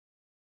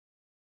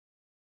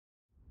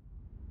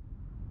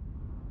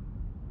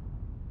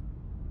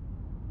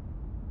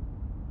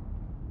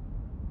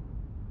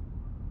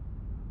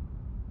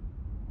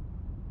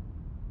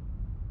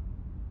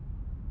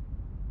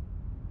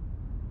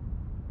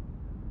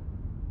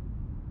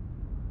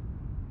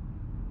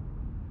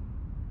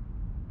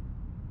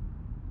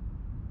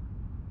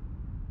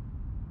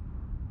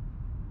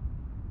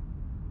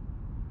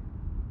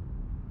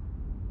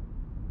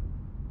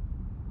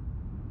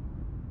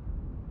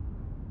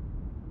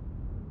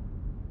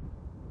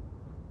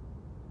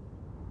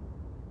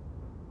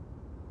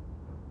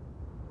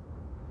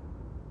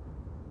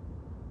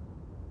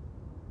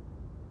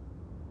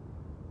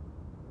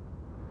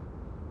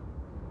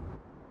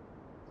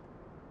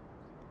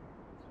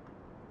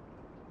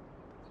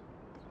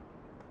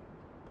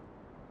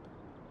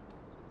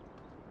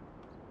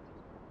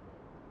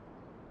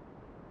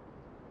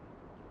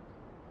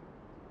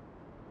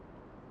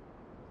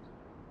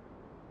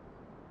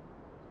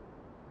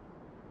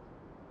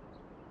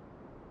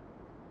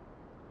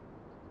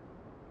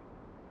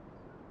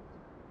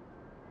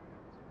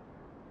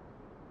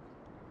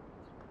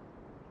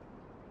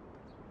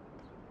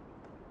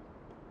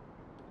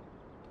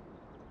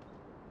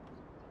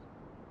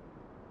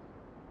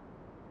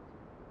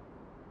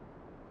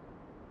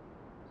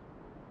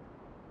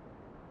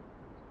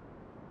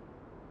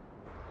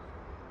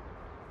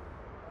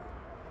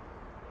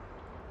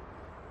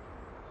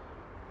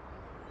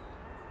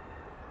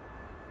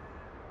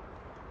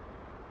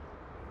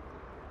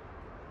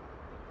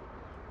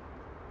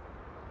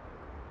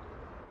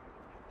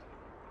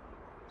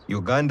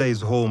Uganda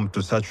is home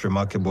to such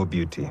remarkable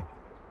beauty.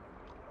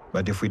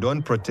 But if we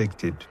don't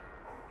protect it,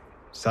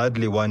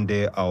 sadly one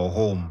day our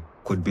home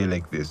could be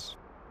like this.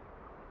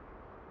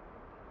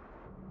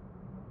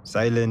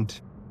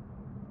 Silent,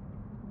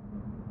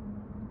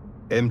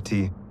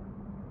 empty,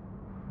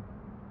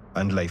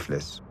 and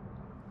lifeless.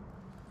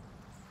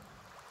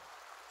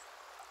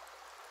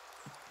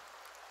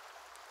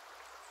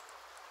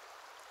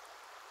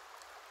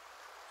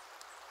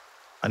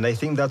 And I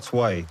think that's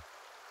why,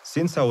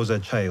 since I was a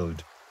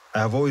child, I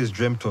have always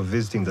dreamt of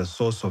visiting the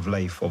source of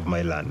life of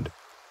my land.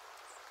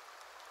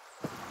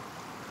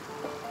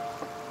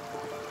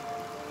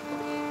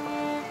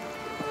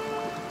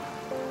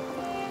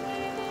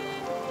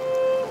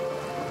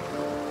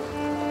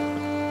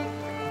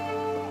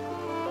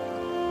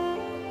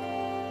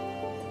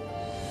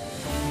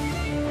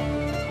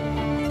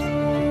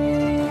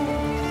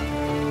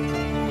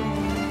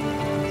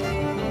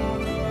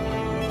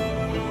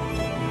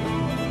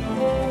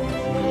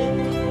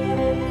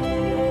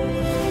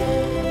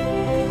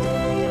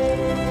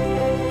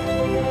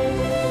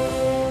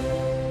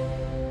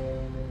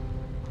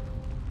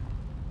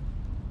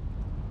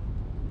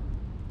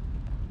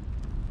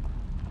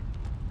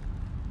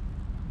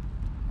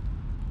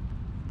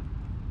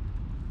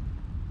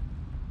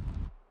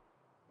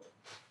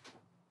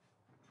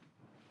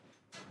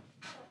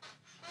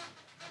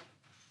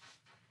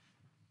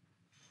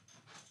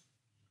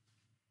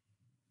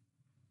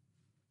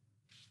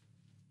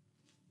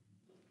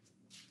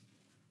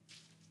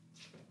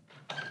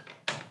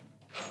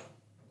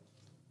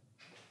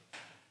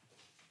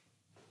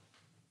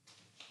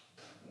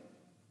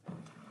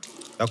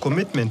 The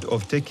commitment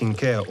of taking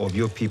care of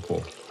your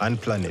people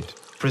and planet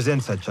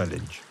presents a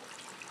challenge.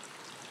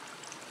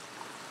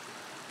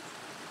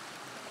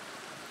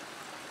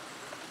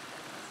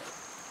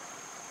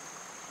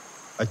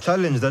 A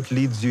challenge that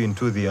leads you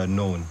into the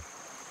unknown,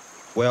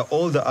 where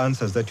all the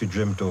answers that you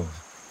dreamt of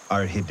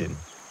are hidden.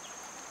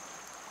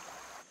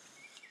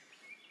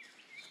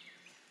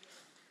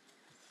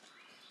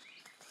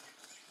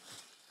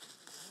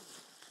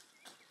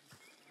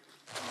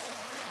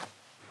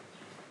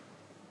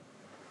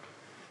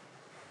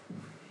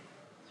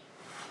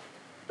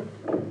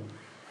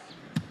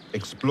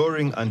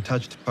 Exploring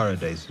untouched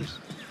paradises,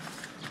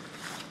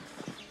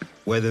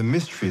 where the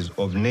mysteries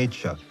of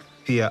nature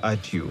peer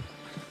at you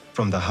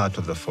from the heart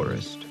of the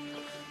forest.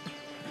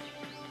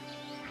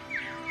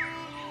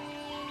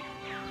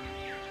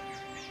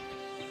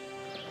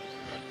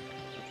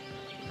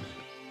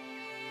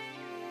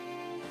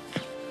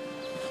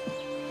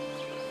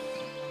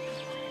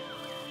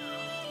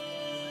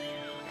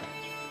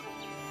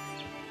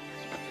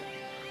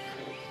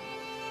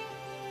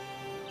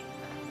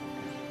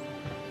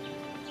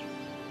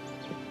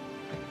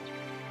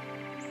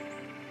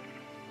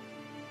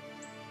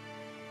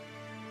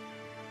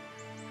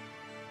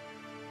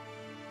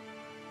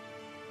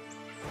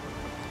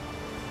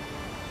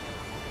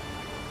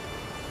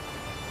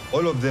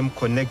 All of them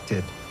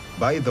connected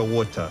by the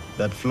water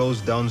that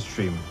flows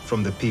downstream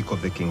from the peak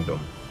of the kingdom.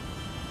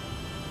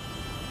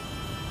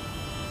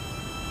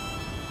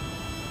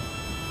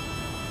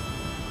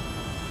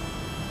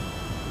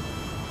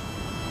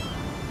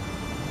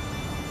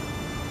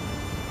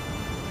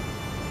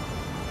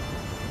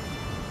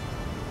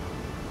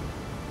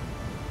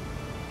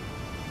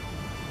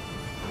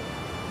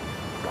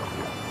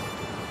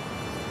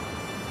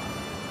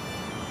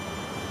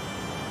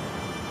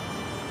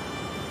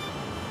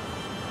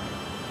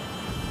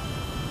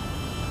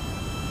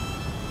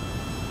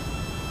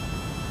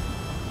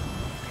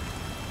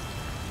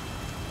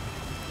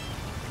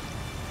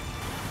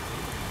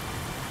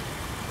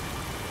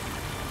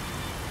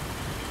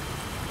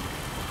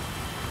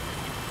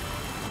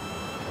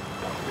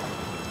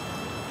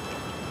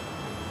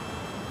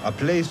 A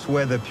place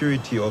where the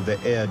purity of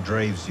the air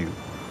drives you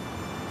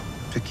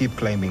to keep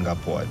climbing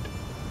upward.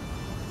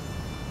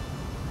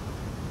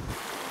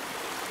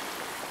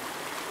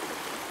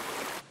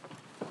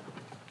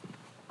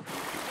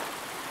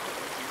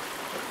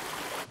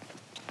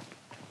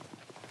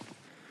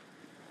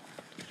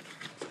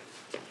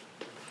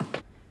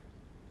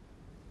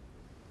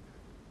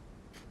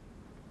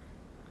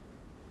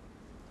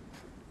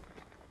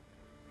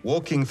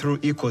 Walking through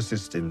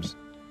ecosystems,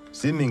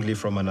 seemingly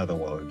from another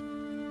world,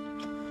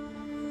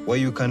 where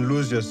you can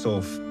lose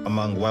yourself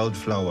among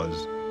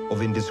wildflowers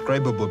of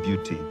indescribable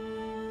beauty,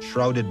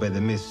 shrouded by the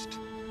mist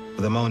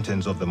of the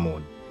mountains of the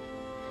moon.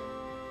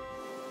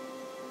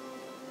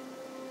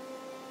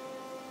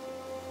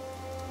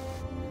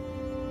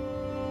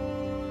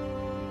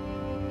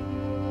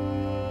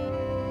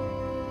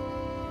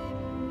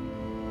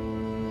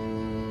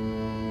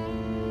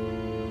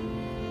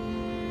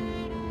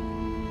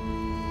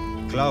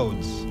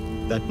 Clouds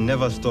that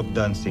never stop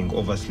dancing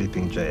over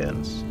sleeping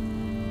giants,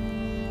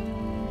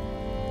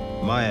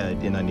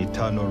 mired in an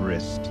eternal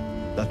rest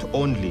that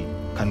only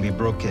can be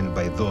broken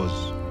by those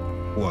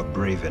who are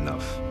brave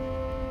enough.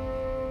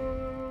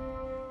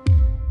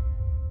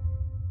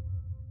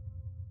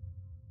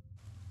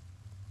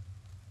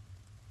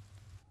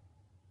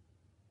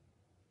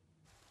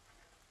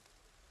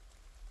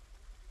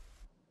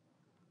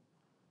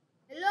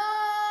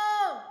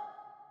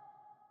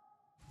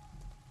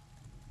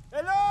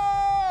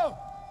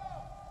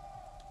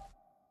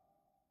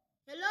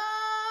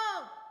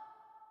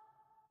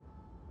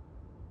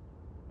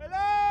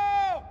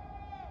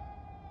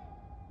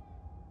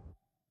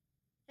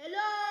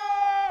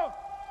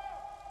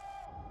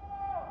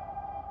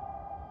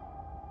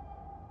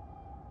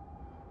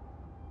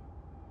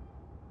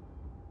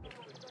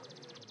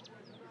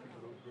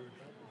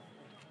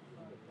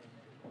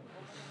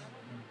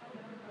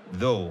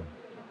 Though,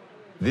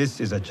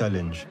 this is a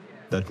challenge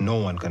that no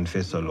one can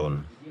face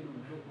alone.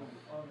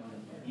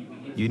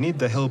 You need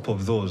the help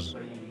of those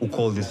who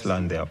call this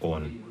land their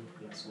own.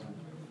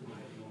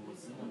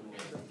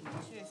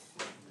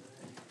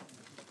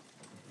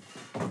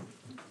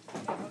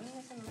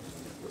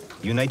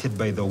 United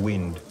by the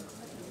wind,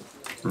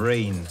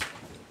 rain,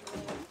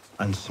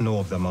 and snow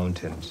of the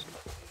mountains.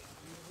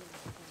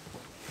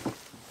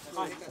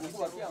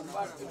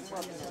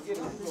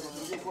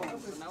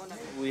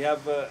 We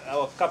have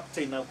our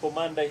captain, our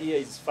commander here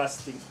is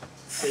fasting.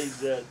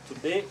 Says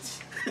today.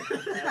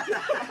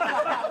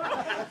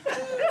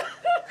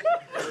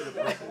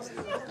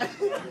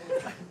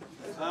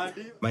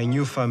 My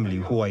new family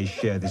who I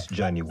share this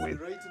journey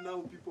with. Right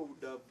now, people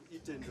would have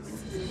eaten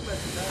this.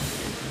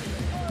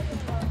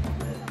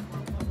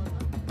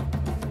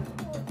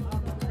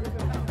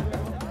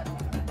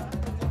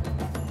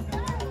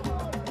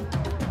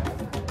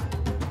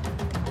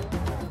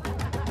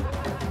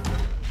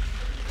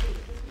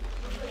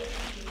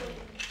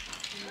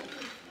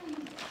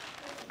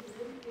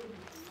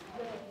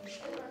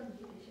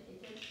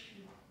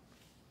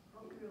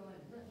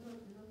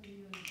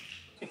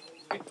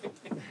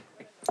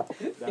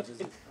 That is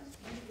it.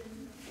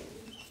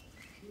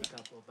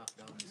 Back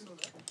down.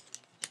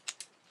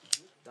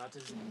 That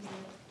is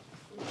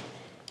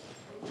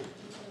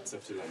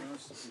Safety line.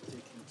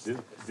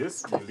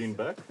 This, you lean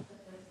back.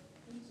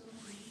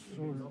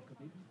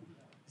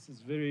 This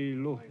is very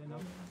low.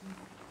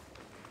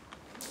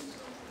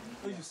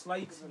 So you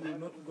slide, you will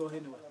not go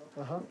anywhere.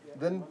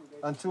 Then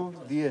until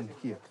the end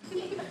here.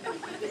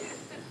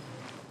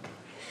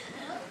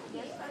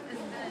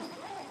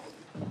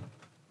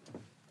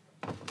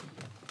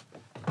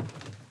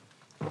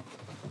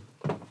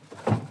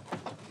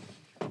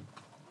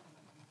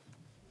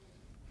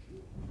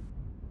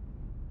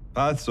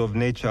 Paths of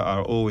nature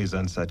are always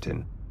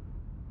uncertain.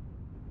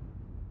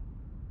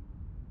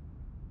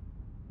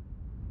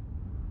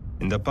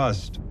 In the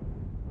past,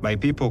 my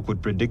people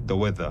could predict the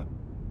weather,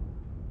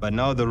 but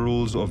now the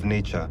rules of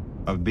nature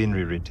have been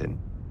rewritten.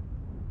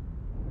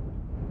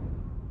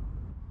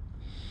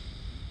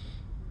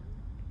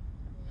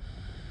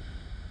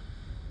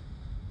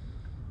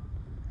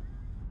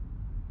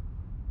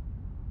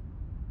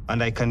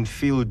 And I can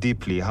feel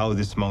deeply how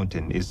this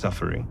mountain is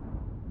suffering.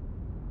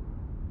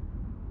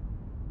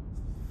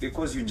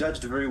 Because you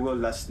judged very well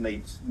last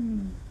night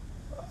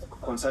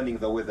concerning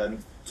the weather.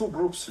 And 2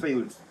 groups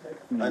failed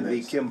and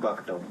they came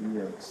back down.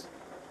 Yes.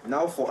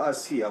 Now for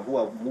us here who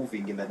are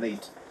moving in the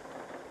night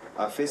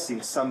are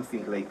facing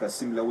something like a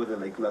similar weather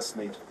like last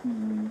night.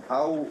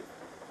 How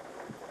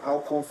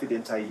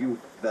confident are you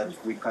that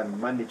we can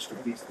manage to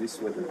beat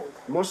this weather?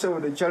 Most of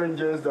the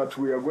challenges that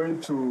we are going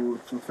to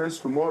face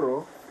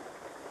tomorrow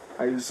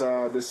is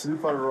the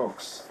slippery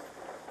rocks,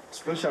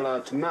 especially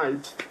at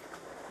night.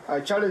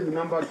 Challenge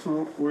number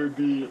 2 will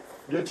be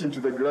getting to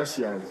the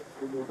glaciers,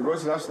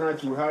 because last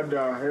night we had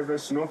heavy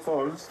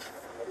snowfalls,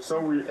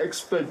 so we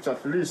expect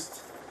at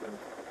least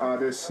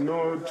the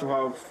snow to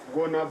have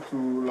gone up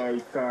to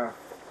like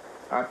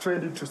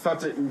 20 to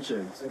 30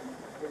 inches.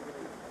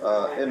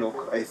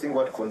 Enoch, I think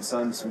what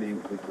concerns me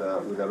with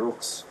the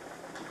rocks,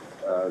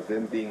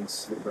 them being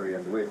slippery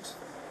and wet,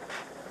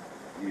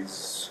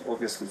 is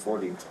obviously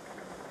falling.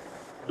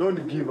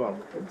 Don't give up.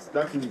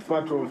 That is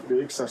part of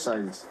the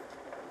exercise.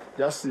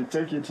 Just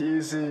take it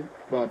easy,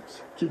 but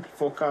keep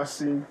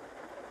focusing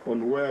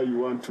on where you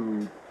want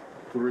to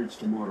reach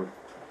tomorrow.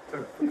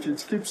 If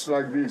it keeps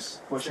like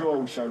this, for sure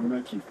we shall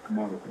make it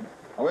tomorrow.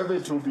 However,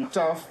 it will be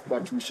tough,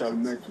 but we shall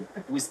make it.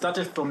 We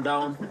started from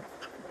down.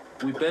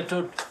 We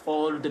battled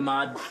all the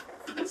mud.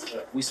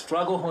 We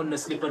struggle on the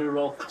slippery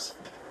rocks.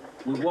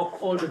 We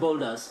walk all the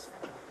boulders.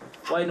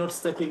 Why not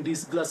stepping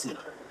this glacier?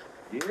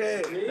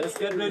 Yeah. Let's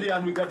get ready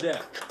and we got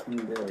there.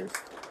 Yes.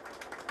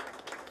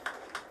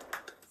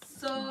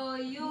 So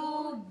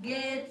you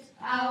get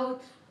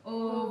out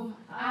of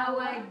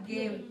our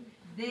game.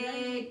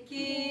 The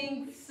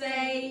king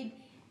said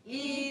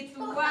it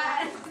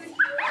was.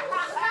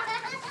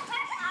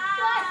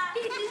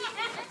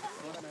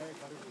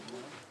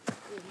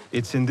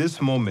 It's in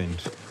this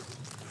moment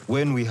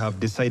when we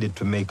have decided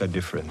to make a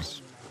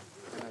difference.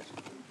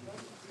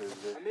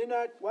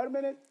 1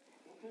 minute.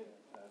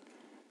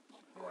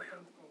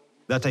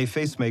 That I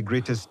face my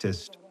greatest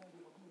test,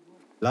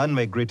 learn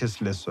my greatest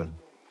lesson,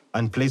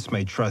 and place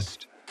my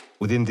trust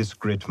within this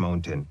great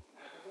mountain.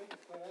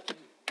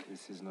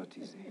 This is not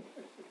easy.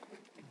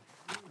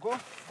 Go.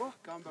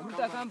 Kamba.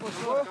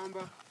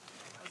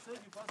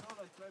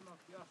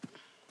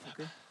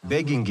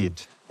 Begging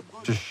it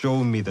to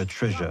show me the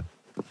treasure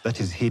that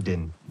is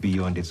hidden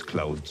beyond its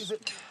clouds.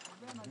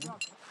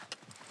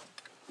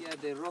 Yeah,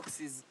 the rocks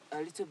is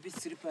a little bit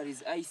slippery,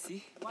 it's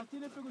icy. All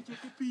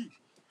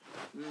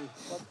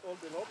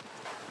the rope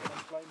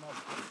and climb up.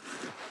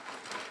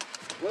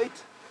 Wait.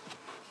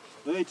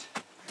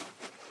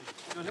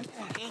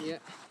 Yeah.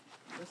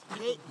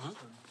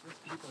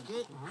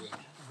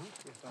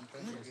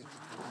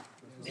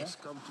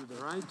 Just come to the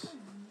right.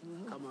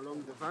 Come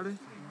along the valley.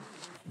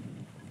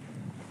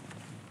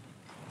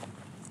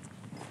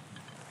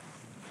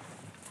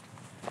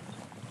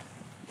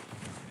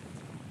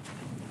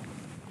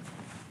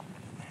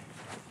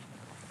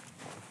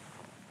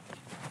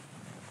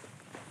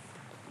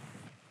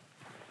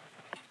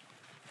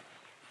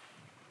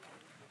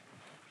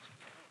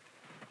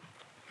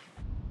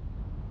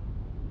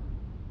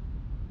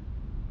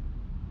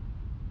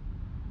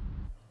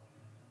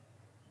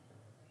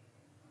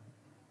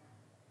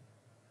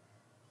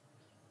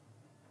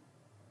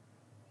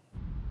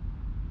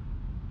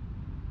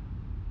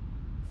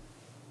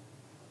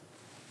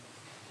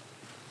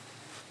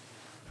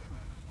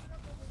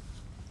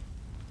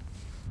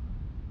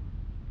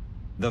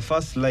 The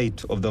first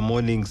light of the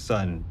morning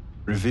sun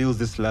reveals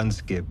this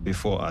landscape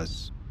before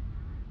us,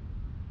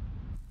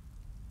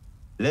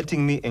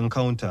 letting me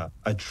encounter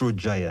a true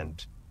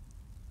giant,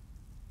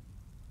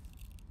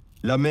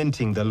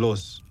 lamenting the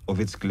loss of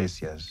its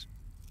glaciers,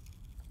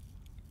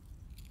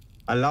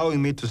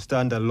 allowing me to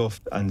stand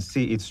aloft and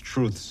see its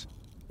truths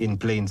in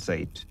plain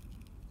sight.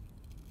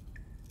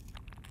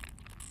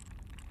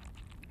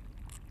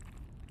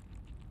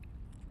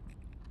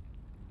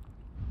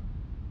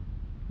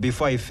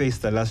 Before I face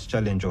the last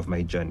challenge of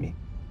my journey.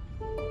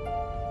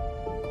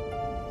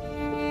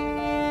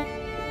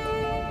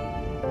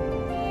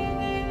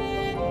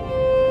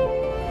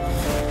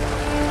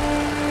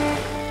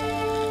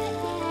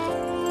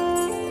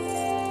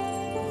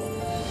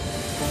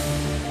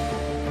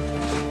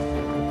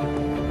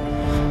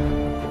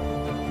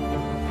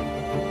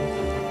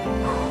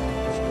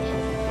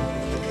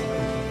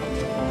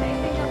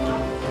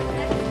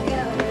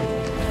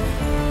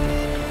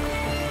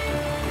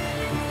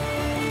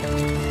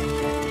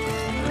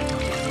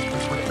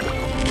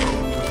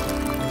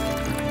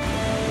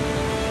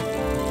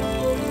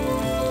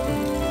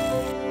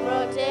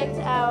 Protect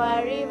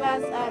our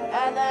rivers and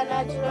other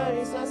natural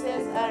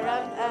resources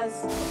around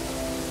us.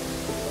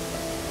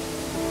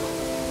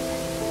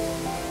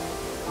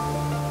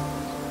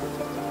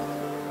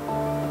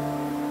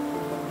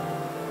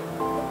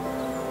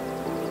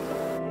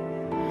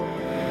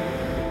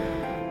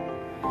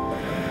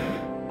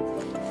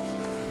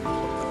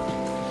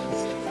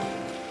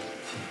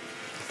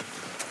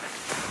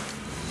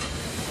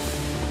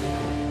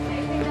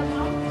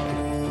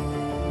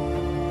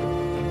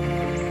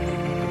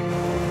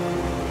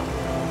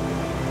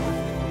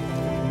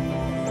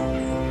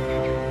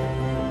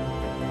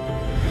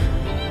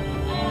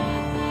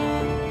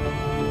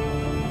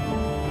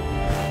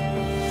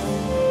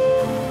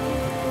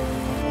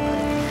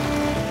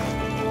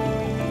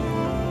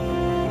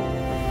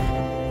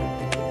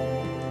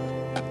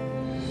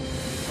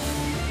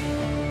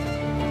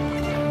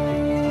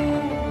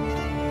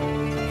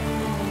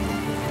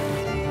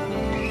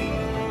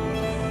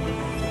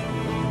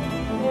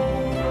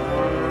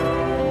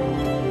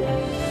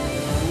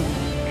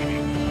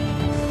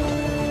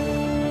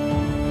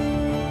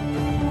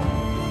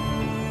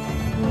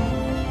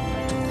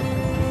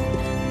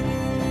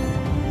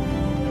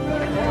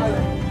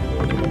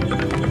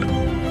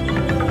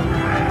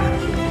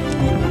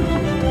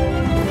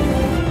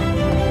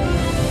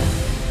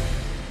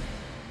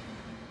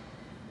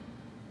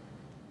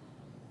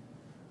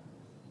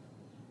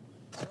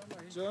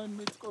 Join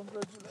me to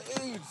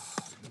congratulate.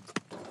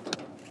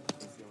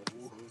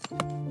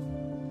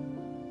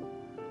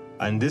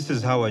 And this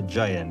is how a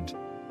giant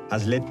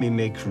has let me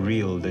make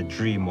real the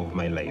dream of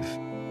my life,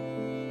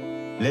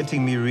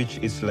 letting me reach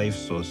its life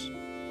source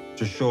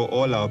to show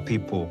all our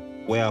people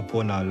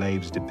whereupon our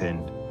lives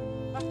depend,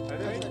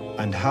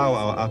 and how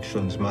our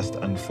actions must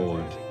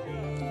unfold,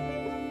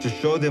 to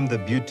show them the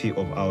beauty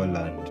of our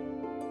land,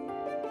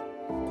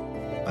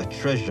 a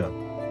treasure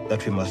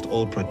that we must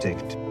all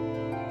protect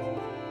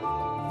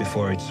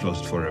before it's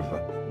lost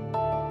forever.